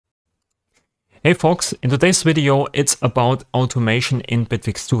Hey folks, in today's video it's about automation in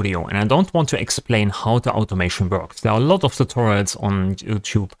Bitwig Studio, and I don't want to explain how the automation works. There are a lot of tutorials on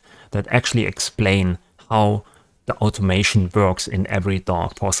YouTube that actually explain how the automation works in every DAW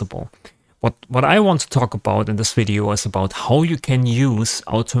possible. What I want to talk about in this video is about how you can use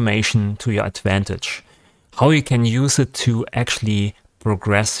automation to your advantage, how you can use it to actually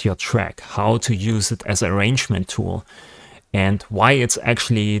progress your track, how to use it as an arrangement tool, and why it's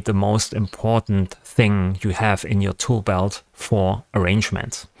actually the most important thing you have in your tool belt for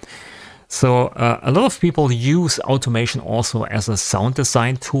arrangements. So a lot of people use automation also as a sound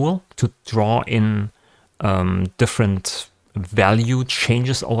design tool to draw in different value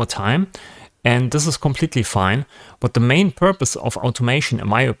changes over time. And this is completely fine. But the main purpose of automation, in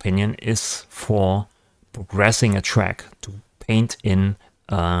my opinion, is for progressing a track, to paint in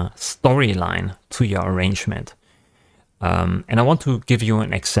a storyline to your arrangement. And I want to give you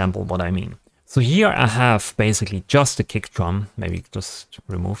an example what I mean. So here I have basically just a kick drum. Maybe just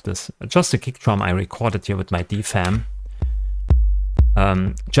remove this. Just a kick drum I recorded here with my DFAM.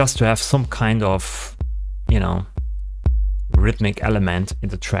 Just to have some kind of, you know, rhythmic element in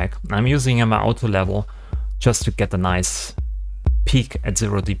the track. I'm using my auto level just to get a nice peak at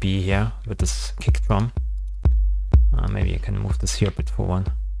 0 dB here with this kick drum. Maybe I can move this here a bit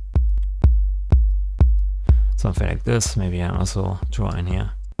forward. Something like this. Maybe I also draw in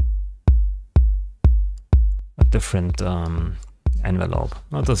here a different envelope.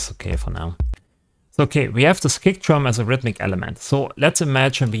 Well, this is okay for now. So okay, we have this kick drum as a rhythmic element. So let's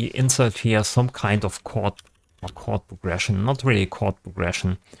imagine we insert here some kind of chord or chord progression. Not really chord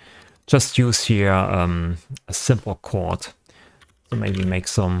progression. Just use here a simple chord. So maybe make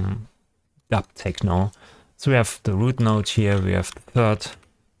some dub techno. So we have the root note here. We have the third.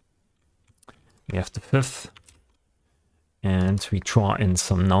 We have the fifth. And we draw in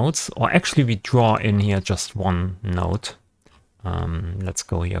some notes, or actually we draw in here just one note. Let's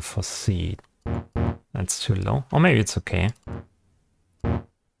go here for C. That's too low, or maybe it's okay.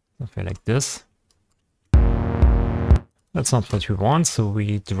 Something like this. That's not what we want, so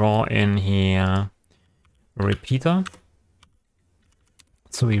we draw in here a repeater.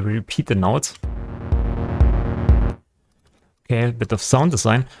 So we repeat the notes. Okay, a bit of sound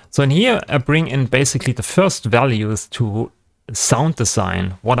design. So in here, I bring in basically the first values to sound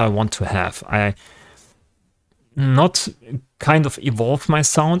design what I want to have. I not kind of evolve my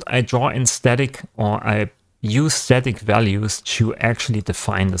sound. I draw in static, or I use static values to actually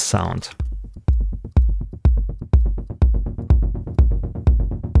define the sound.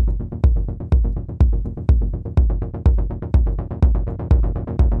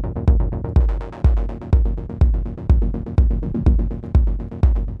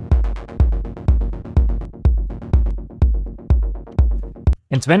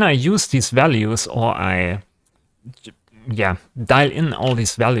 And when I use these values, or I dial in all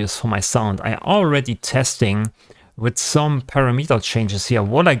these values for my sound, I already testing with some parameter changes here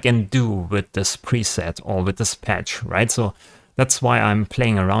what I can do with this preset or with this patch, right? So that's why I'm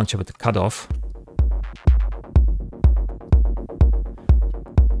playing around here with the cutoff.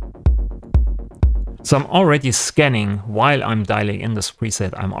 So I'm already scanning while I'm dialing in this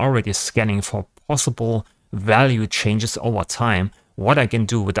preset. I'm already scanning for possible value changes over time. What I can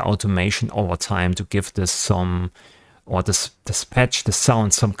do with the automation over time to give this some, or this patch, the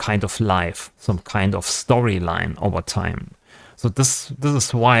sound, some kind of life, some kind of storyline over time. So this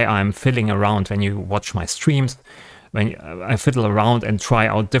is why I'm fiddling around when you watch my streams, when I fiddle around and try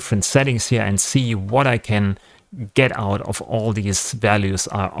out different settings here and see what I can get out of all these values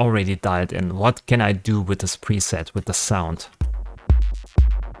are already dialed in. What can I do with this preset, with the sound?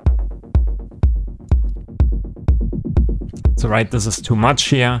 So right, this is too much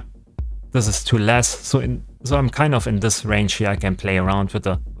here, this is too less. So I'm kind of in this range here. I can play around with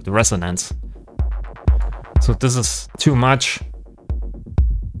the resonance. So this is too much.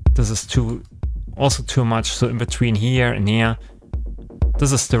 This is also too much. So in between here and here,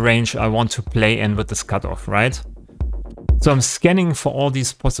 this is the range I want to play in with this cutoff, right? So I'm scanning for all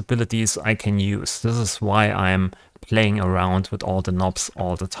these possibilities I can use. This is why I'm playing around with all the knobs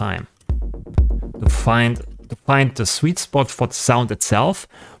all the time. To find the sweet spot for the sound itself,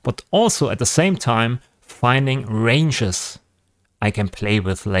 but also at the same time finding ranges I can play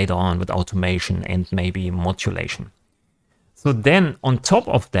with later on with automation and maybe modulation. So then on top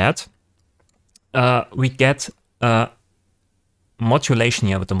of that, we get modulation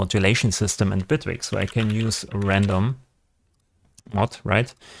here with the modulation system in Bitwig. So I can use a random mod,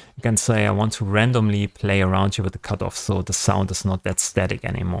 right? You can say I want to randomly play around here with the cutoff, so the sound is not that static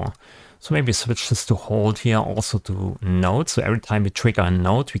anymore. So maybe switch this to hold here, also to note. So every time we trigger a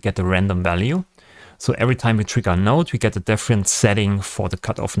note, we get a random value. So every time we trigger a node, we get a different setting for the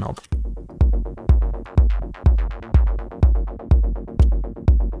cutoff knob.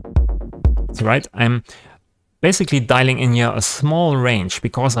 So right, I'm basically dialing in here a small range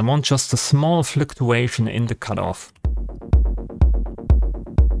because I want just a small fluctuation in the cutoff.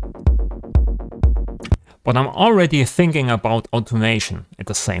 But I'm already thinking about automation at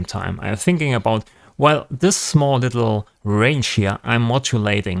the same time. I'm thinking about, well, this small little range here I'm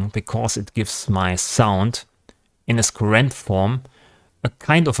modulating because it gives my sound in its current form a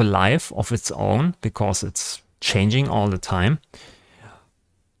kind of a life of its own because it's changing all the time.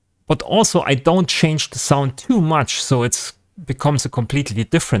 But also I don't change the sound too much, so it becomes a completely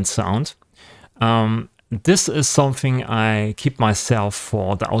different sound. This is something I keep myself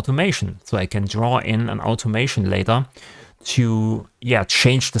for the automation, so I can draw in an automation later to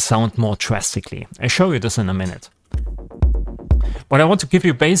change the sound more drastically. I'll show you this in a minute. But I want to give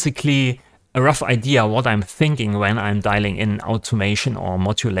you basically a rough idea what I'm thinking when I'm dialing in automation or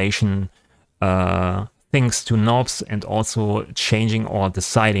modulation things to knobs, and also changing or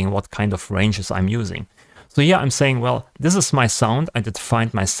deciding what kind of ranges I'm using. So here I'm saying, well, this is my sound. I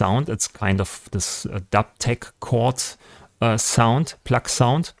defined my sound. It's kind of this dub tech chord sound, plug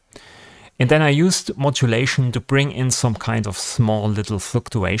sound. And then I used modulation to bring in some kind of small little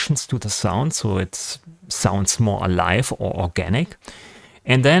fluctuations to the sound, so it sounds more alive or organic.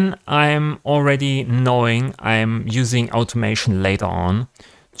 And then I'm already knowing I'm using automation later on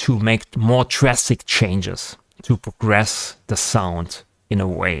to make more drastic changes, to progress the sound in a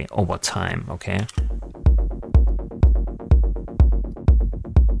way over time, okay?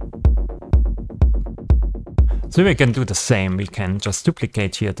 So we can do the same. We can just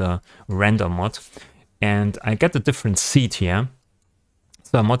duplicate here the render mod, and I get a different seed here.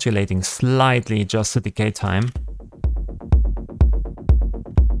 So I'm modulating slightly just the decay time.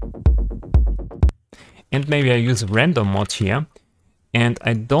 And maybe I use a render mod here, and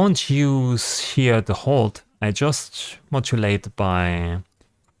I don't use here the hold. I just modulate by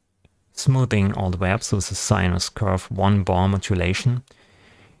smoothing all the way up. So it's a sinus curve, 1 bar modulation.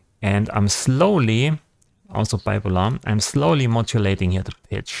 And I'm slowly, also bipolar, I'm slowly modulating here the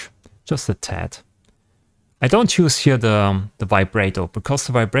pitch, just a tad. I don't use here the vibrato, because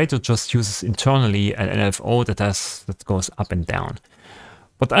the vibrato just uses internally an LFO that goes up and down.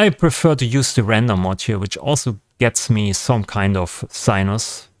 But I prefer to use the render mod here, which also gets me some kind of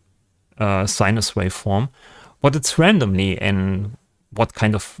sinus waveform, but it's randomly in what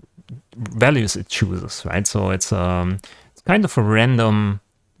kind of values it chooses, right? So it's kind of a random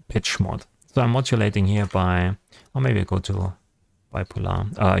pitch mod. So I'm modulating here by, or maybe I go to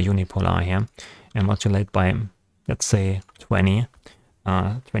bipolar, unipolar here, and modulate by, let's say 20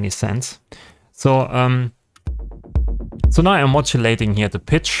 cents. So now I'm modulating here the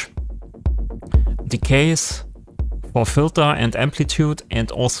pitch, decays for filter and amplitude,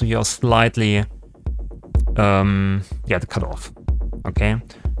 and also here slightly, the cutoff. Okay.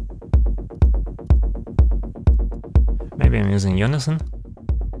 Maybe I'm using unison.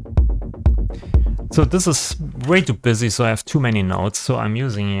 So this is way too busy, so I have too many nodes, so I'm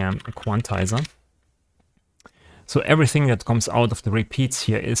using a quantizer. So everything that comes out of the repeats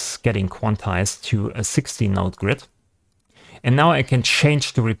here is getting quantized to a 16 node grid. And now I can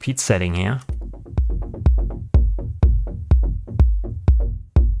change the repeat setting here.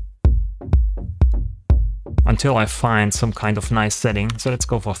 Until I find some kind of nice setting. So let's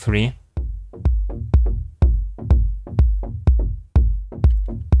go for 3.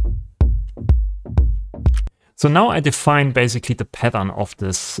 So now I define basically the pattern of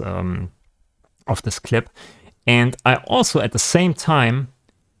this clip, and I also at the same time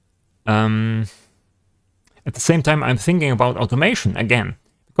I'm thinking about automation again,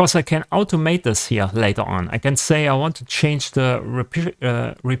 because I can automate this here later on. I can say I want to change the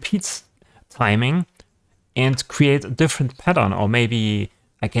repeats timing and create a different pattern, or maybe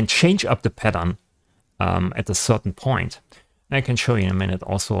I can change up the pattern at a certain point. And I can show you in a minute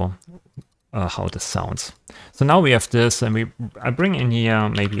also how this sounds. So now we have this, and I bring in here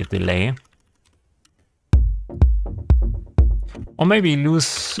maybe a delay, or maybe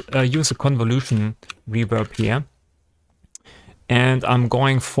use a convolution reverb here, and I'm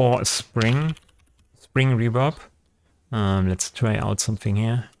going for a spring reverb. Let's try out something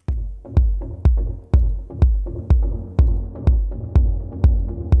here.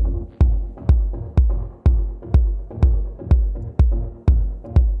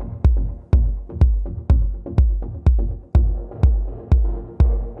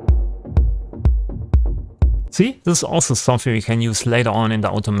 See, this is also something we can use later on in the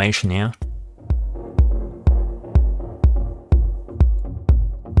automation here.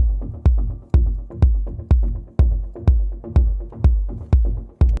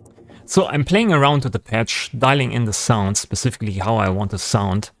 So I'm playing around with the patch, dialing in the sound, specifically how I want the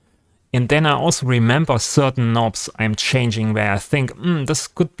sound. And then I also remember certain knobs I'm changing where I think, this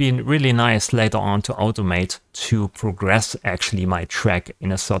could be really nice later on to automate to progress actually my track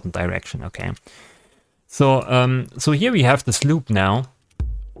in a certain direction, okay? So, so here we have this loop now.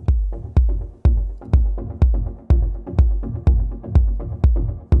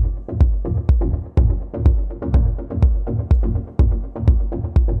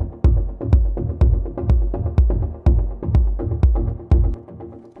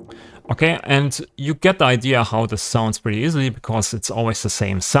 Okay, and you get the idea how this sounds pretty easily because it's always the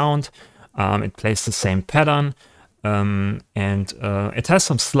same sound. It plays the same pattern, and it has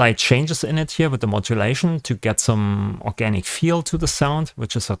some slight changes in it here with the modulation to get some organic feel to the sound,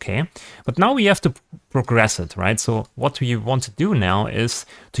 which is okay. But now we have to progress it, right? So what we want to do now is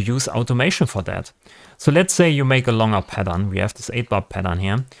to use automation for that. So let's say you make a longer pattern. We have this 8-bar pattern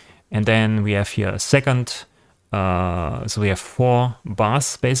here, and then we have here a second. So we have 4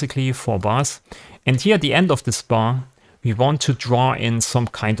 bars, basically 4 bars. And here at the end of this bar, we want to draw in some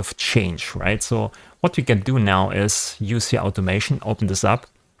kind of change, right? So what we can do now is use here automation, open this up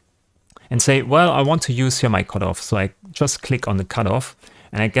and say, well, I want to use here my cutoff. So I just click on the cutoff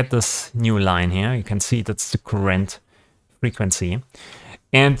and I get this new line here. You can see that's the current frequency.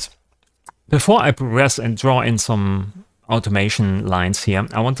 And before I progress and draw in some automation lines here,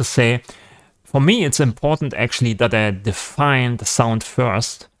 I want to say, for me, it's important actually that I define the sound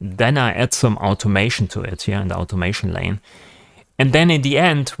first, then I add some automation to it here in the automation lane. And then in the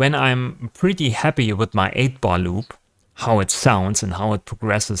end, when I'm pretty happy with my 8-bar loop, how it sounds and how it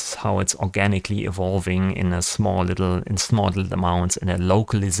progresses, how it's organically evolving in a small little amounts, in a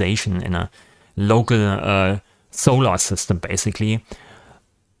localization, in a local solar system, basically.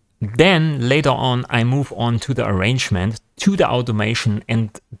 Then later on, I move on to the arrangement, to the automation, and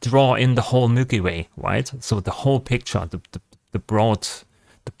draw in the whole Milky Way, right? So the whole picture, the broad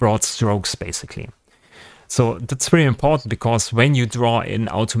strokes, basically. So that's very important because when you draw in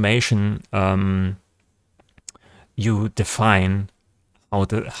automation, you define how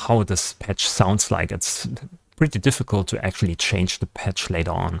this patch sounds like. It's pretty difficult to actually change the patch later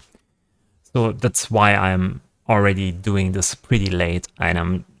on. So that's why I'm already doing this pretty late, and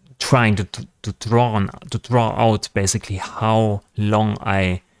I'm trying to draw out basically how long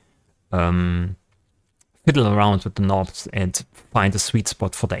I fiddle around with the knobs and find a sweet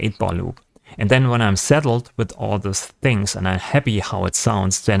spot for the 8-bar loop. And then when I'm settled with all these things and I'm happy how it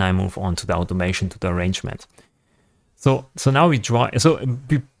sounds, then I move on to the automation, to the arrangement. So now we draw. So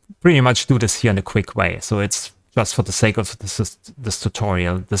we pretty much do this here in a quick way. So it's just for the sake of this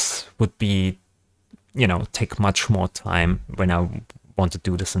tutorial. This would be, you know, take much more time when I want to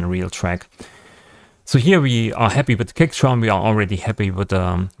do this in a real track. So here we are happy with the kick drum. We are already happy with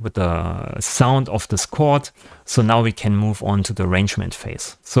the sound of this chord. So now we can move on to the arrangement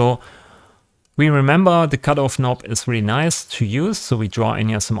phase. So we remember the cutoff knob is really nice to use. So we draw in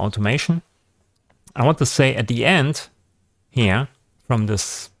here some automation. I want to say at the end here from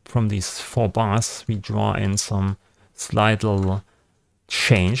these 4 bars, we draw in some slight little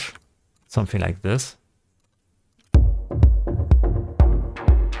change, something like this.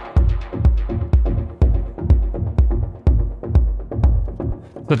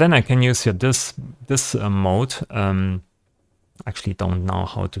 So then I can use here this mode. Actually don't know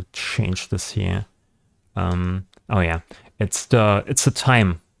how to change this here. Oh yeah, it's the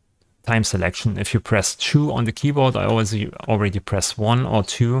time selection. If you press 2 on the keyboard, I already press 1 or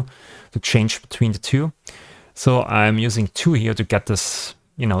 2 to change between the 2. So I'm using 2 here to get this,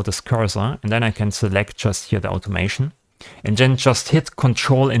 you know, this cursor, and then I can select just here the automation, and then just hit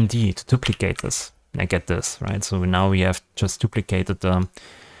Control and D to duplicate this. And I get this, right? So now we have just duplicated the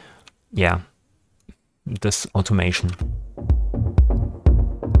this automation.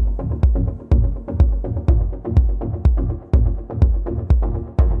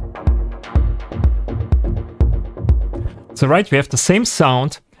 So right, we have the same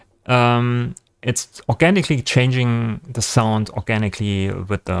sound. It's organically changing the sound organically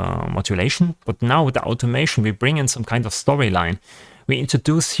with the modulation, but now with the automation, we bring in some kind of storyline. We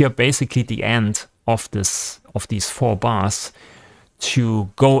introduce here basically the end of these 4 bars to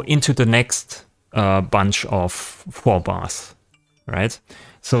go into the next bunch of 4 bars, right?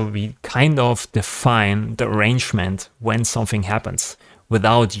 So we kind of define the arrangement when something happens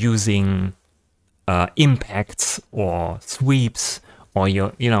without using impacts or sweeps or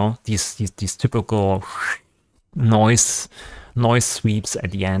these typical noise sweeps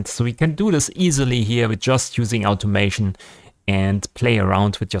at the end. So we can do this easily here with just using automation and play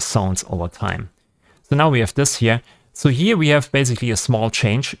around with your sounds over time. So now we have this here. So here we have basically a small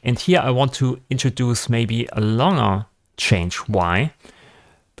change, and here I want to introduce maybe a longer change. Why?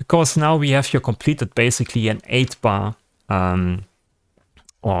 Because now we have here completed basically an 8-bar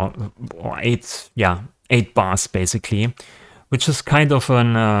or 8 bars basically, which is kind of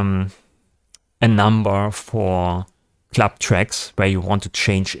a number for club tracks where you want to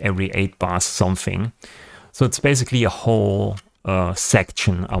change every 8 bars something. So it's basically a whole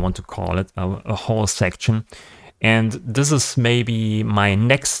section, I want to call it, a whole section. And this is maybe my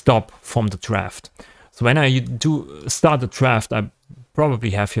next stop from the draft. So when I do start the draft, I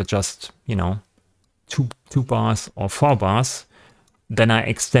probably have here just, you know, two bars or 4 bars. Then I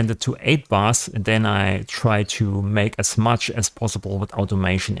extend it to 8 bars, and then I try to make as much as possible with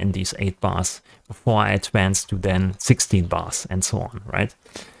automation in these 8 bars before I advance to then 16 bars and so on, right?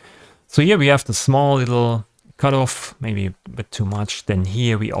 So here we have the small little cutoff, maybe a bit too much. Then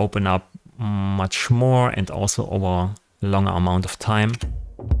here we open up much more and also over a longer amount of time.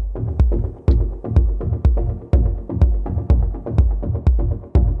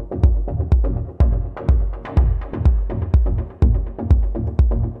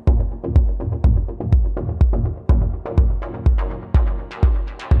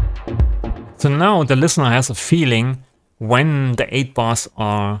 So now the listener has a feeling when the 8 bars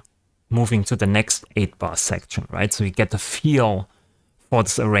are moving to the next 8 bar section, right? So you get a feel for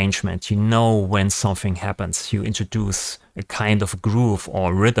this arrangement. You know when something happens. You introduce a kind of groove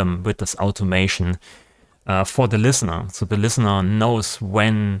or rhythm with this automation for the listener. So the listener knows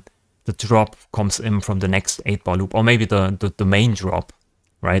when the drop comes in from the next 8 bar loop, or maybe the main drop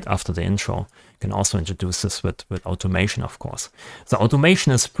right after the intro. You can also introduce this with automation, of course. So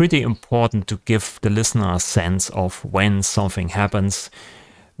automation is pretty important to give the listener a sense of when something happens,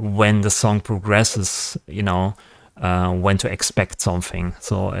 when the song progresses, you know, when to expect something.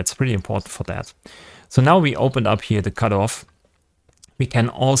 So it's pretty important for that. So now we opened up here the cutoff. We can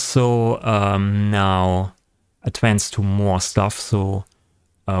also now advance to more stuff. So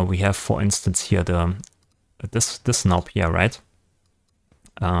we have, for instance, here this knob here, right?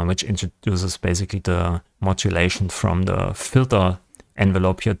 Which introduces basically the modulation from the filter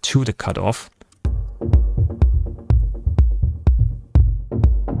envelope here to the cutoff.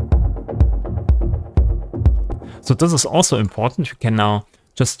 So this is also important. You can now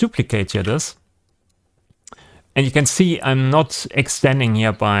just duplicate here this. And you can see I'm not extending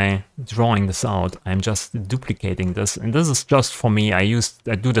here by drawing this out. I'm just duplicating this. And this is just for me. I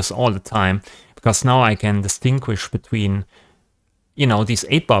do this all the time because now I can distinguish between, you know, these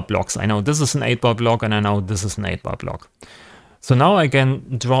 8-bar blocks. I know this is an 8-bar block and I know this is an 8-bar block. So now I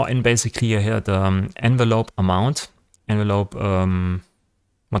can draw in basically here the envelope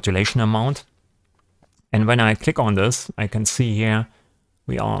modulation amount. And when I click on this, I can see here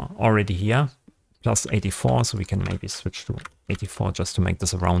we are already here, plus 84. So we can maybe switch to 84 just to make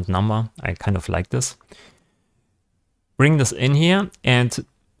this a round number. I kind of like this. Bring this in here and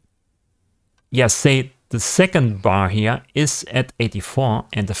yes, say the second bar here is at 84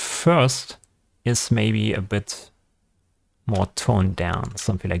 and the first is maybe a bit more toned down,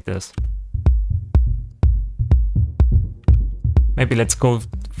 something like this. Maybe let's go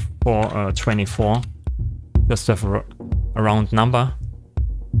for 24. Just have a round number.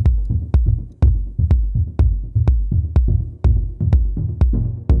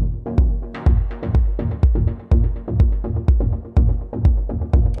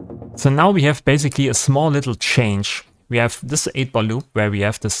 So now we have basically a small little change. We have this 8-bar loop where we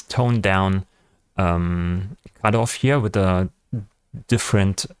have this toned down cutoff here with a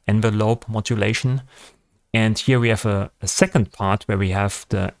different envelope modulation. And here we have a second part where we have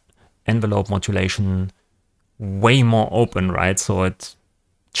the envelope modulation way more open, right? So it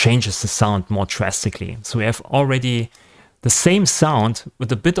changes the sound more drastically. So we have already the same sound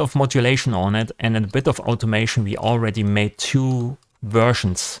with a bit of modulation on it and a bit of automation. We already made 2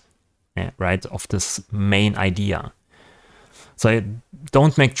 versions, right, of this main idea. So I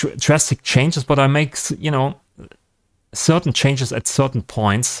don't make drastic changes, but I make, you know, certain changes at certain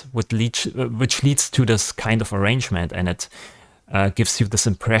points which leads to this kind of arrangement, and it gives you this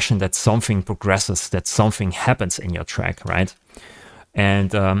impression that something progresses, that something happens in your track, right?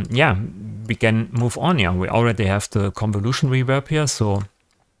 And yeah, we can move on here. We already have the convolution reverb here, so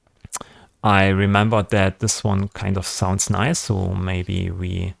I remembered that this one kind of sounds nice, so maybe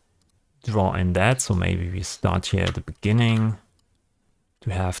we draw in that. So maybe we start here at the beginning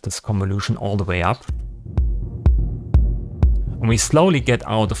to have this convolution all the way up. And we slowly get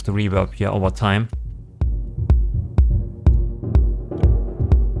out of the reverb here over time.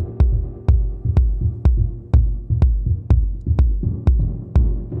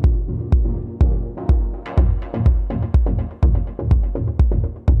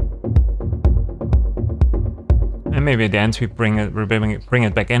 And maybe at the end we bring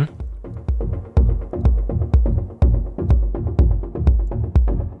it back in.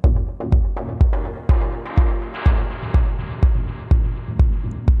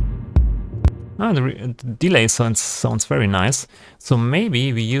 The delay sounds very nice. So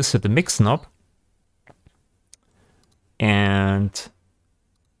maybe we use the mix knob and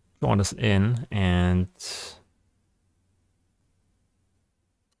draw this in and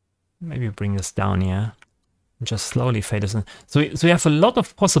maybe bring this down here. Just slowly fade this in. So you have a lot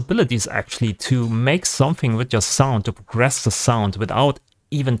of possibilities actually to make something with your sound, to progress the sound without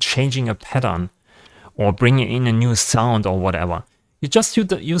even changing a pattern or bringing in a new sound or whatever. You just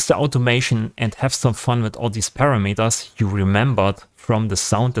use the automation and have some fun with all these parameters you remembered from the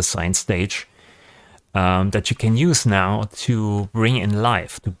sound design stage that you can use now to bring in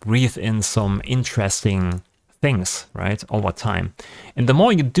life, to breathe in some interesting things, right, over time. And the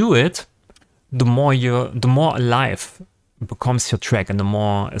more you do it, the more alive becomes your track and the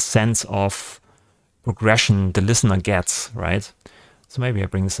more a sense of progression the listener gets, right? So maybe I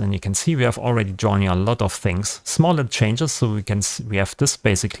bring this in. You can see we have already drawn here a lot of things, smaller changes. So we have this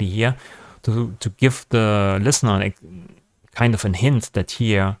basically here to give the listener a kind of a hint that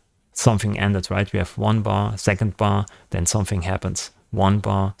here something ended, right? We have one bar, second bar, then something happens. One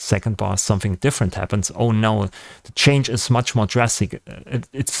bar, second bar, something different happens. Oh no, the change is much more drastic.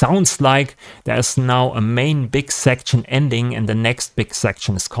 It sounds like there's now a main big section ending and the next big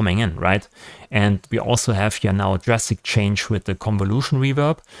section is coming in, right? And we also have here now a drastic change with the convolution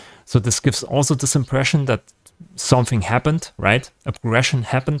reverb. So this gives also this impression that something happened, right? A progression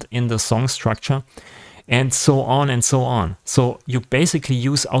happened in the song structure. And so on and so on. So you basically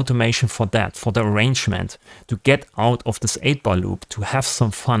use automation for that, for the arrangement, to get out of this 8-bar loop, to have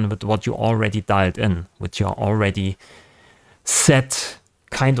some fun with what you already dialed in, with your already set,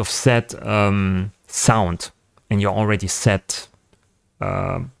 kind of set sound, and your already set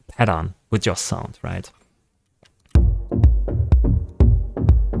pattern with your sound, right?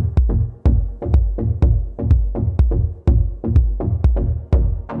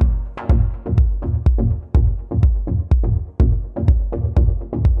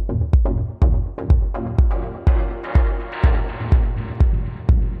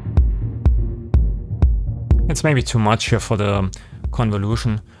 It's maybe too much here for the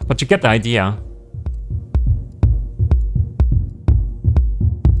convolution, but you get the idea.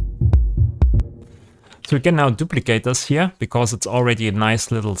 So we can now duplicate this here because it's already a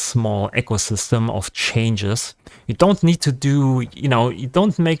nice little small ecosystem of changes. You don't need to do, you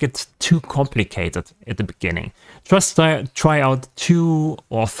don't make it too complicated at the beginning. Just try out 2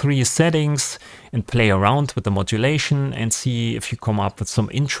 or 3 settings and play around with the modulation and see if you come up with some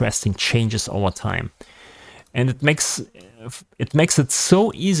interesting changes over time. And it makes it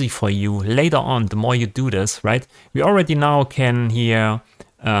so easy for you later on, the more you do this, right? We already now can here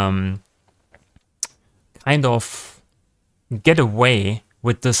kind of get away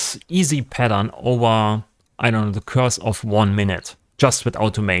with this easy pattern over, I don't know, the course of 1 minute, just with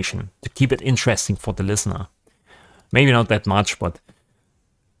automation, to keep it interesting for the listener. Maybe not that much, but,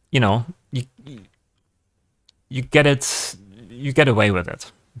 you get away with it,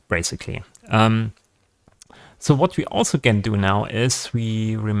 basically. So what we also can do now is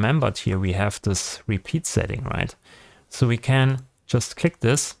we remembered here we have this repeat setting, right? So we can just click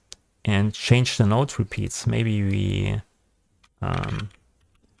this and change the note repeats. Maybe we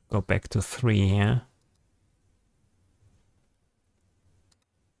go back to 3 here.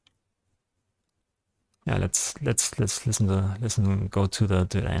 Yeah, let's listen, go to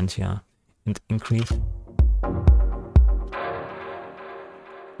the end here and increase.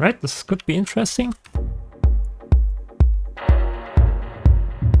 Right, this could be interesting.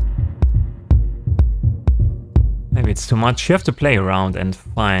 Maybe it's too much. You have to play around and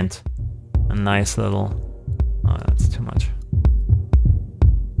find a nice little... Oh, that's too much.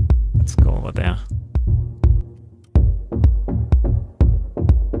 Let's go over there.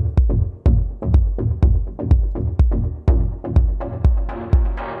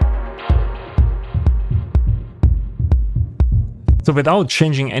 So without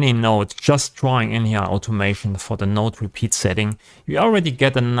changing any note, just drawing in here automation for the note repeat setting, you already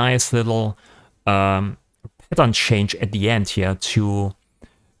get a nice little pattern change at the end here to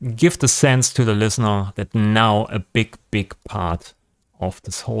give the sense to the listener that now a big part of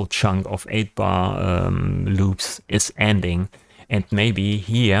this whole chunk of 8-bar loops is ending. And maybe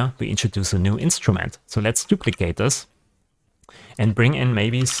here we introduce a new instrument. So let's duplicate this and bring in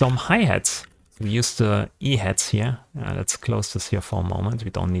maybe some hi-hats. We use the E-hats here. Let's close this here for a moment.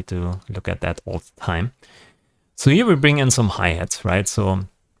 We don't need to look at that all the time. So here we bring in some hi-hats, right? So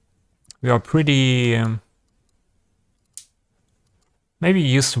we are pretty Maybe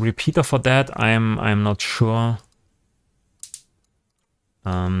use repeater for that. I'm not sure.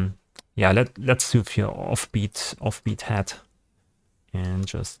 Yeah, let's do your offbeat head and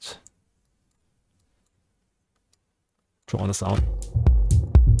just draw this out.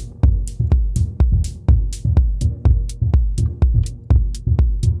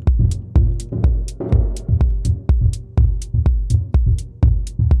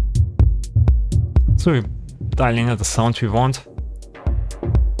 So we're dialing in the sound we want.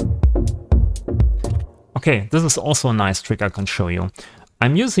 Okay, this is also a nice trick I can show you.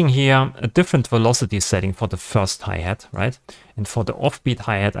 I'm using here a different velocity setting for the first hi-hat, right? And for the offbeat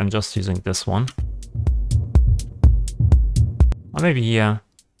hi-hat, I'm just using this one. Or maybe here,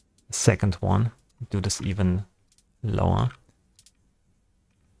 a second one. Do this even lower.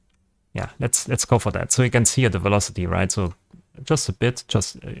 Yeah, let's go for that. So you can see the velocity, right? So just a bit,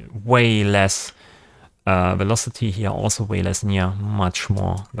 just way less velocity here, also way less near, much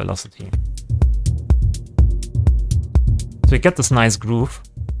more velocity. So you get this nice groove.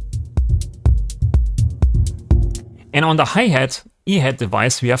 And on the hi-hat, E-hat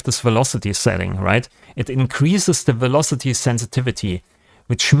device, we have this velocity setting, right? It increases the velocity sensitivity,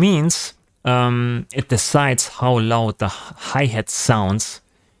 which means it decides how loud the hi-hat sounds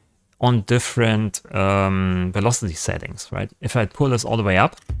on different velocity settings, right? If I pull this all the way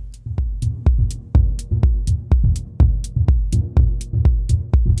up,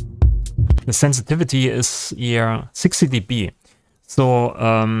 the sensitivity is here 60 dB. So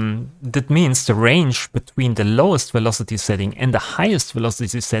that means the range between the lowest velocity setting and the highest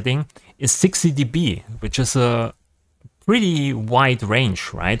velocity setting is 60 dB, which is a pretty wide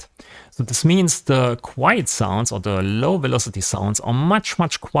range, right? So this means the quiet sounds or the low velocity sounds are much,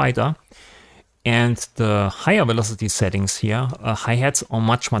 much quieter. And the higher velocity settings here, hi-hats, are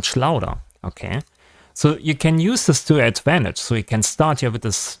much, much louder, okay? So you can use this to your advantage. So you can start here with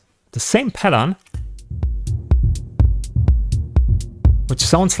this the same pattern, which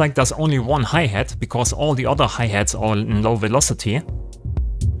sounds like there's only one hi-hat because all the other hi-hats are in low velocity.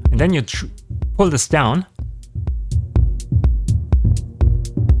 And then you pull this down.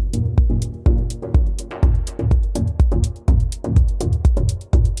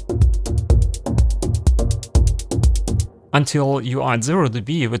 Until you are at 0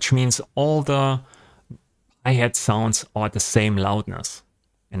 dB, which means all the hi-hat sounds are the same loudness.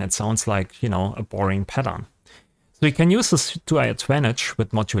 And it sounds like, you know, a boring pattern. So you can use this to our advantage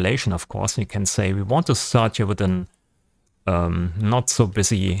with modulation, of course. You can say we want to start here with an not so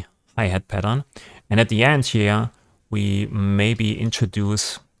busy hi-hat pattern. And at the end here, we maybe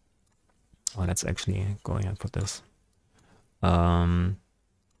introduce, oh, let's actually go ahead for this.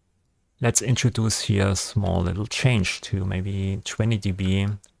 Let's introduce here a small little change to maybe 20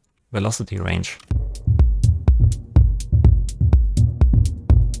 dB velocity range.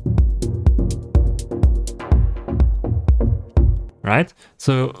 Right?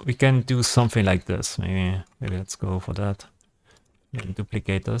 So we can do something like this. Maybe let's go for that. Maybe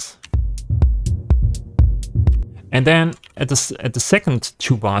duplicate this. And then at the second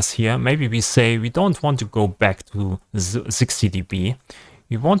two bars here, maybe we say we don't want to go back to 60 dB.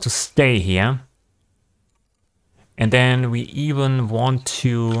 We want to stay here. And then we even want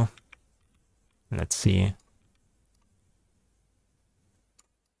to, let's see.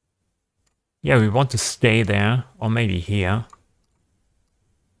 Yeah, we want to stay there, or maybe here.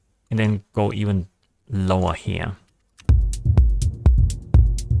 And then go even lower here.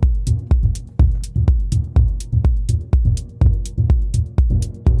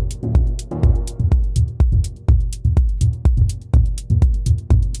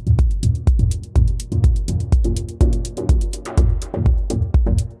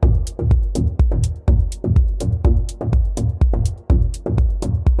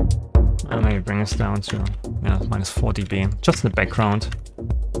 And maybe bring us down to minus 4 dB, just in the background.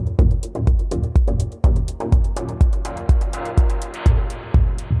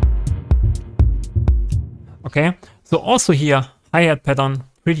 Okay, so also here, hi-hat pattern,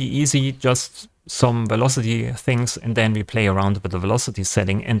 pretty easy, just some velocity things, and then we play around with the velocity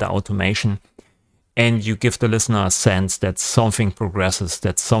setting and the automation, and you give the listener a sense that something progresses,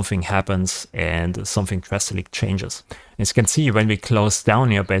 that something happens, and something drastically changes. As you can see, when we close down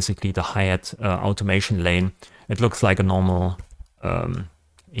here, basically the hi-hat automation lane, it looks like a normal,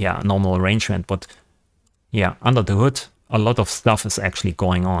 normal arrangement, but yeah, under the hood, a lot of stuff is actually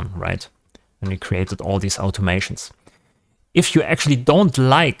going on, right? And we created all these automations. If you actually don't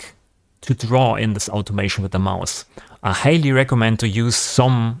like to draw in this automation with the mouse, I highly recommend to use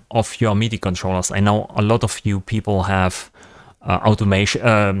some of your MIDI controllers. I know a lot of you people have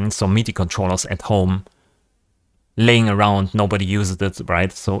automation, some MIDI controllers at home. laying around, nobody uses it,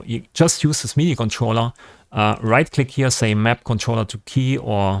 right? So you just use this MIDI controller, right click here, say map controller to key,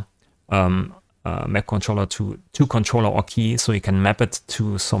 or map controller to controller or key, so you can map it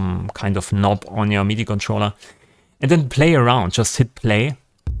to some kind of knob on your MIDI controller, and then play around. Just hit play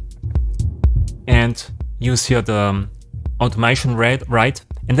and use here the automation rate, right?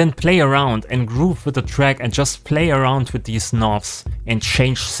 And then play around and groove with the track and just play around with these knobs and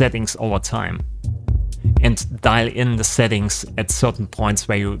change settings over time. And dial in the settings at certain points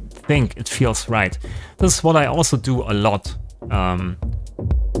where you think it feels right. This is what I also do a lot.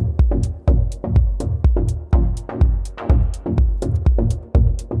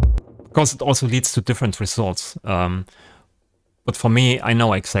 Because it also leads to different results. But for me, I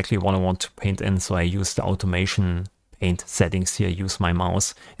know exactly what I want to paint in, so I use the automation paint settings here, use my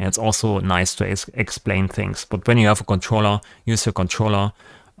mouse. And it's also nice to explain things. But when you have a controller, use your controller,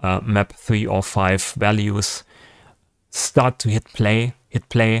 map 3 or 5 values, start to hit play,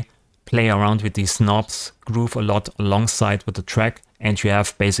 play around with these knobs, groove a lot alongside with the track, and you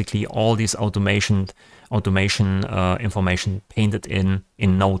have basically all these automation information painted in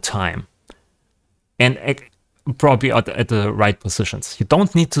no time. And probably at the right positions. You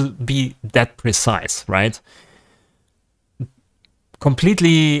don't need to be that precise, right?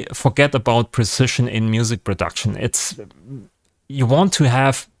 Completely forget about precision in music production. You want to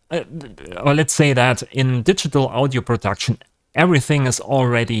have, or let's say that in digital audio production, everything is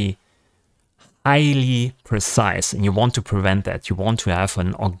already highly precise, and you want to prevent that. You want to have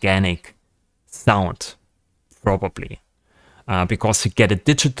an organic sound, probably, because you get a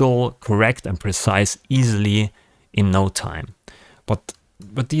digital, correct and precise easily in no time.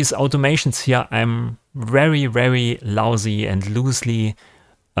 But these automations here, I'm very, very lousy and loosely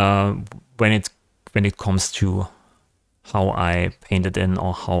when it comes to how I paint it in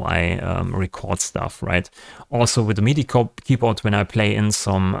or how I record stuff, right? Also with the MIDI keyboard, when I play in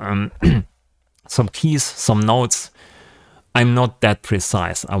some some keys, some notes, I'm not that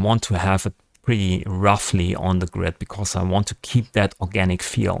precise. I want to have it pretty roughly on the grid because I want to keep that organic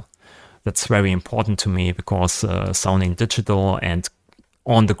feel. That's very important to me because sounding digital and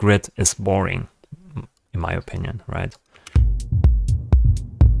on the grid is boring, in my opinion, right?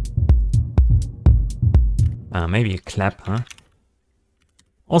 Maybe a clap, huh?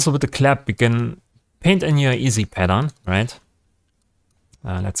 Also with the clap, you can paint in your easy pattern, right?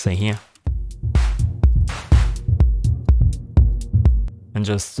 Let's say here. And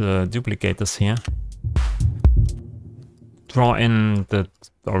just duplicate this here. Draw in the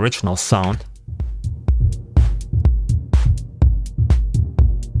original sound.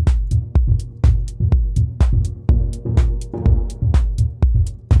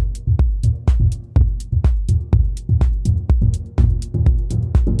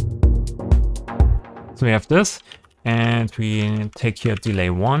 So we have this, and we take here delay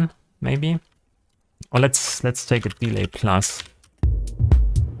 1, maybe. Or let's take a delay plus.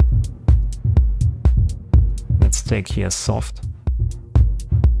 Let's take here soft.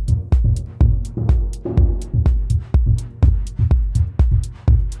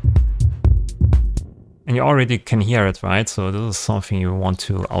 And you already can hear it, right? So this is something you want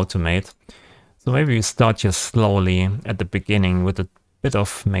to automate. So maybe we start here slowly at the beginning with a bit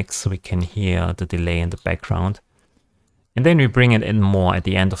of mix so we can hear the delay in the background. And then we bring it in more at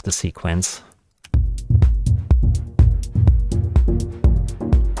the end of the sequence.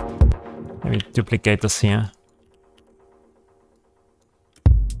 Let me duplicate this here.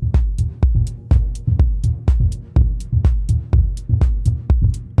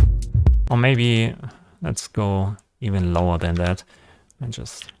 Or maybe let's go even lower than that and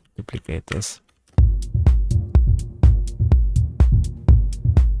just duplicate this.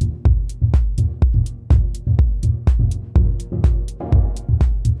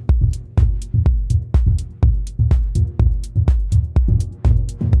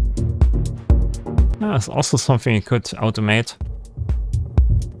 That's also something you could automate.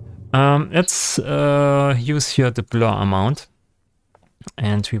 Let's use here the blur amount.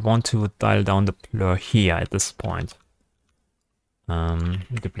 And we want to dial down the blur here at this point.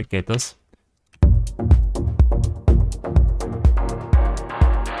 Duplicate this.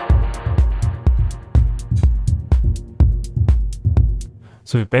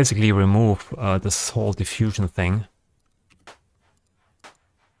 So we basically remove this whole diffusion thing.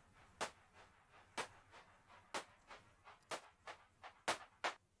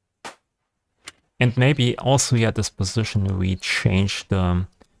 And maybe also here at this position we change the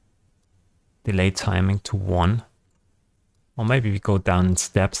delay timing to 1. Or maybe we go down in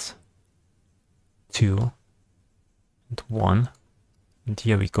steps. 2 and 1. And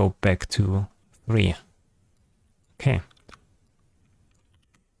here we go back to 3. Okay.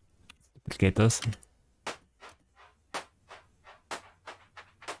 Duplicate this.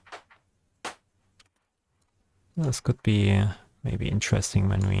 This could be maybe interesting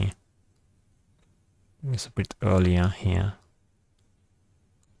when we do this a bit earlier here.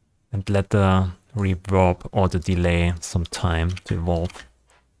 And let the reverb or the delay some time to evolve.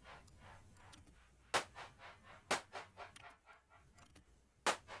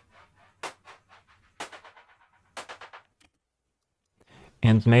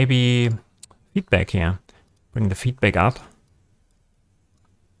 And maybe feedback here. Bring the feedback up.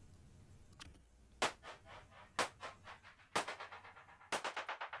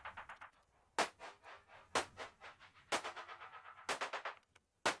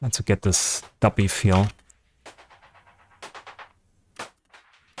 And to get this dubby feel.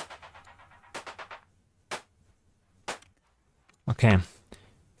 Okay,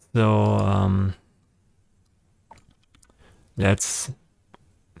 so let's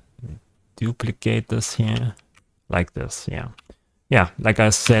duplicate this here, like this, yeah. Yeah, like I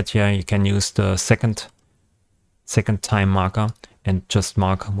said here, you can use the second time marker and just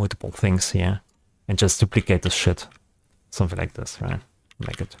mark multiple things here and just duplicate this shit. Something like this, right?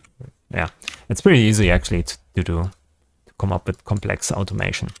 Make it, yeah. It's pretty easy actually to come up with complex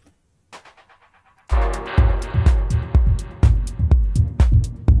automation.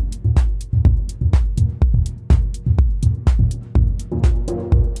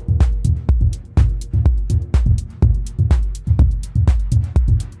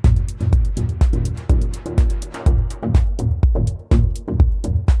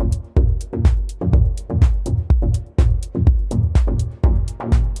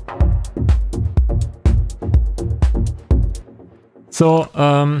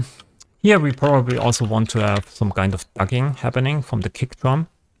 So here we probably also want to have some kind of dugging happening from the kick drum.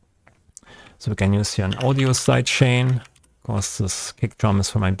 So we can use here an audio sidechain. Of course, this kick drum is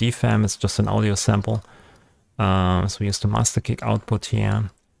from my DFAM, it's just an audio sample. So we use the master kick output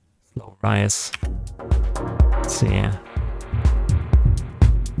here. Slow rise. Let's see.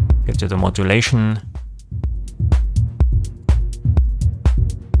 Get to the modulation.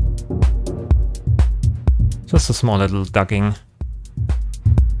 Just a small little dugging.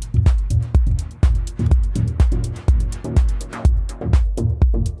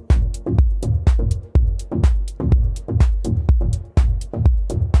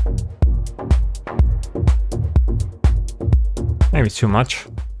 Maybe too much.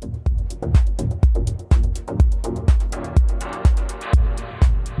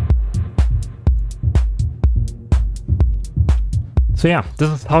 So yeah, this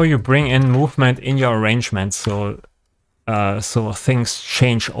is how you bring in movement in your arrangement. So things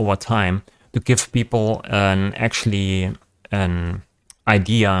change over time to give people an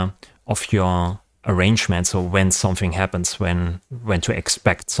idea of your arrangement. So when something happens, when to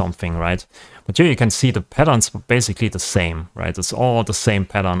expect something, right? But here you can see the patterns are basically the same, right? It's all the same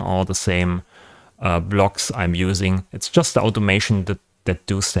pattern, all the same blocks I'm using. It's just the automation that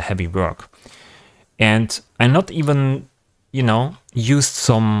does the heavy work. And I'm not even, you know, used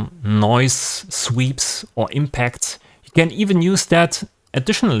some noise sweeps or impacts. You can even use that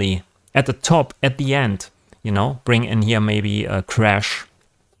additionally at the top, at the end, you know, bring in here maybe a crash,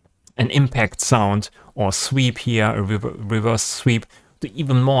 an impact sound, or sweep here, a reverse sweep, to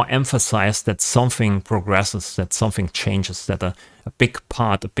even more emphasize that something progresses, that something changes, that a big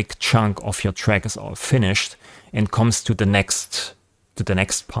part, a big chunk of your track is all finished and comes to the next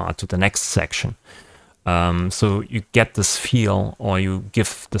part, to the next section. So you get this feel, or you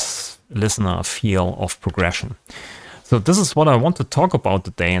give this listener a feel of progression. So this is what I want to talk about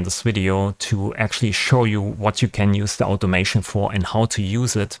today in this video, to actually show you what you can use the automation for and how to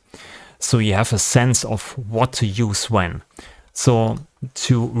use it, so you have a sense of what to use when. So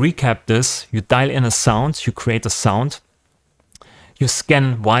to recap this, you dial in a sound, you create a sound, you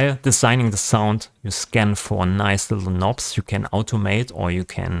scan while designing the sound, you scan for nice little knobs you can automate, or you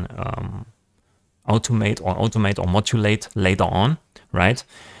can automate or modulate later on, right?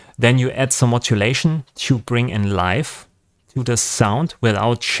 Then you add some modulation to bring in life to the sound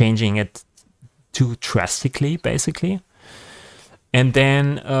without changing it too drastically, basically. And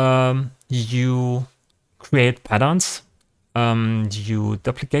then you create patterns, you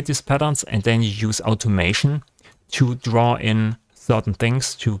duplicate these patterns, and then you use automation to draw in certain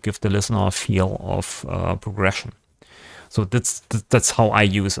things to give the listener a feel of progression. So that's how I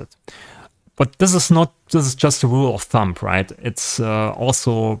use it. But this is just a rule of thumb, right? It's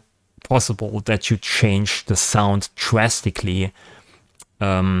also possible that you change the sound drastically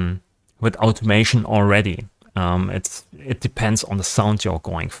with automation already. It depends on the sound you're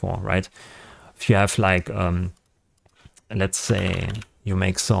going for, right? If you have like let's say you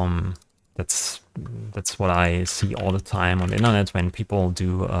make some, that's what I see all the time on the internet when people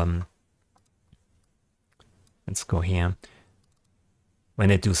do, let's go here, when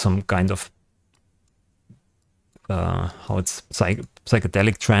they do some kind of, how it's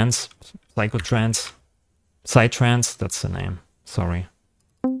psychedelic trance, psychotrance, psytrance, that's the name, sorry.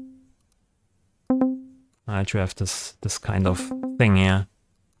 I do have this kind of thing here.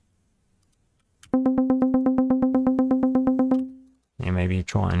 Yeah, maybe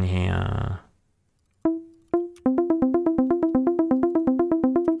draw in here.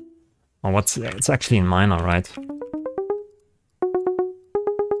 Oh, it's actually in minor, right?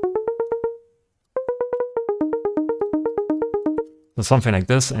 So something like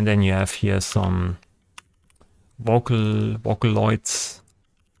this, and then you have here some vocaloids,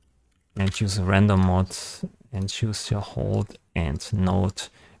 and choose a random mod, and choose your hold and note.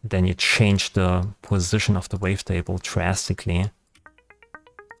 Then you change the position of the wavetable drastically.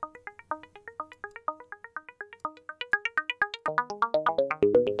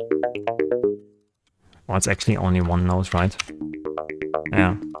 Oh, it's actually only one note, right?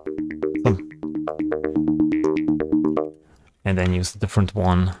 Yeah. And then use a different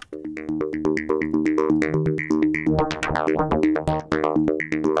one.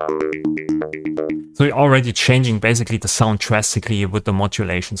 So you're already changing basically the sound drastically with the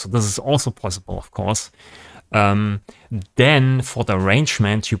modulation. So this is also possible, of course. Then for the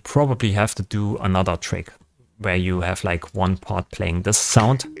arrangement, you probably have to do another trick where you have like one part playing this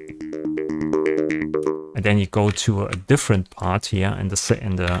sound. And then you go to a different part here in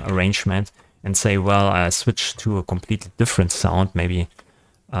the arrangement and say, well, I switch to a completely different sound. Maybe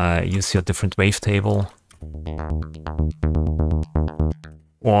use your different wavetable.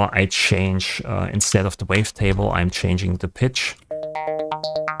 Or I change, instead of the wavetable, I'm changing the pitch.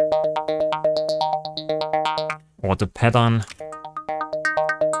 Or the pattern.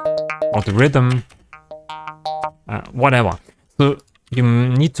 Or the rhythm. Whatever. So you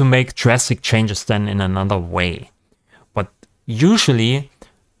need to make drastic changes then in another way. But usually,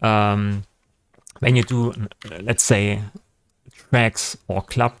 when you do, let's say, tracks or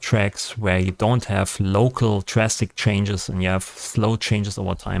club tracks where you don't have local drastic changes and you have slow changes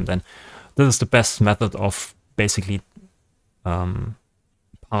over time, then this is the best method of basically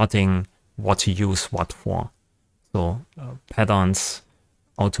parting what to use what for. So patterns,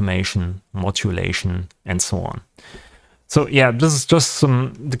 automation, modulation, and so on. So yeah, this is just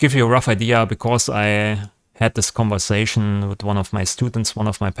to give you a rough idea, because I had this conversation with one of my students, one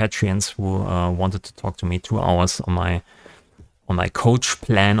of my Patreons, who wanted to talk to me 2 hours on my coach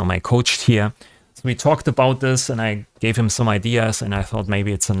plan, on my coach tier. So we talked about this and I gave him some ideas, and I thought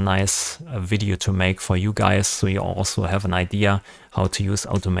maybe it's a nice video to make for you guys, so you also have an idea how to use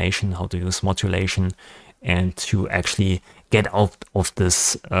automation, how to use modulation, and to actually get out of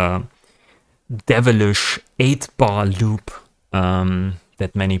this devilish 8-bar loop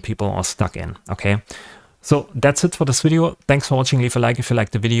that many people are stuck in. Okay, so that's it for this video. Thanks for watching. Leave a like if you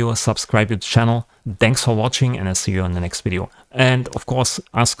liked the video, subscribe to the channel. Thanks for watching, and I'll see you in the next video. And of course,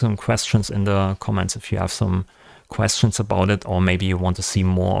 ask some questions in the comments if you have some questions about it, or maybe you want to see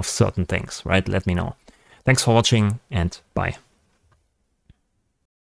more of certain things, right? Let me know. Thanks for watching, and bye.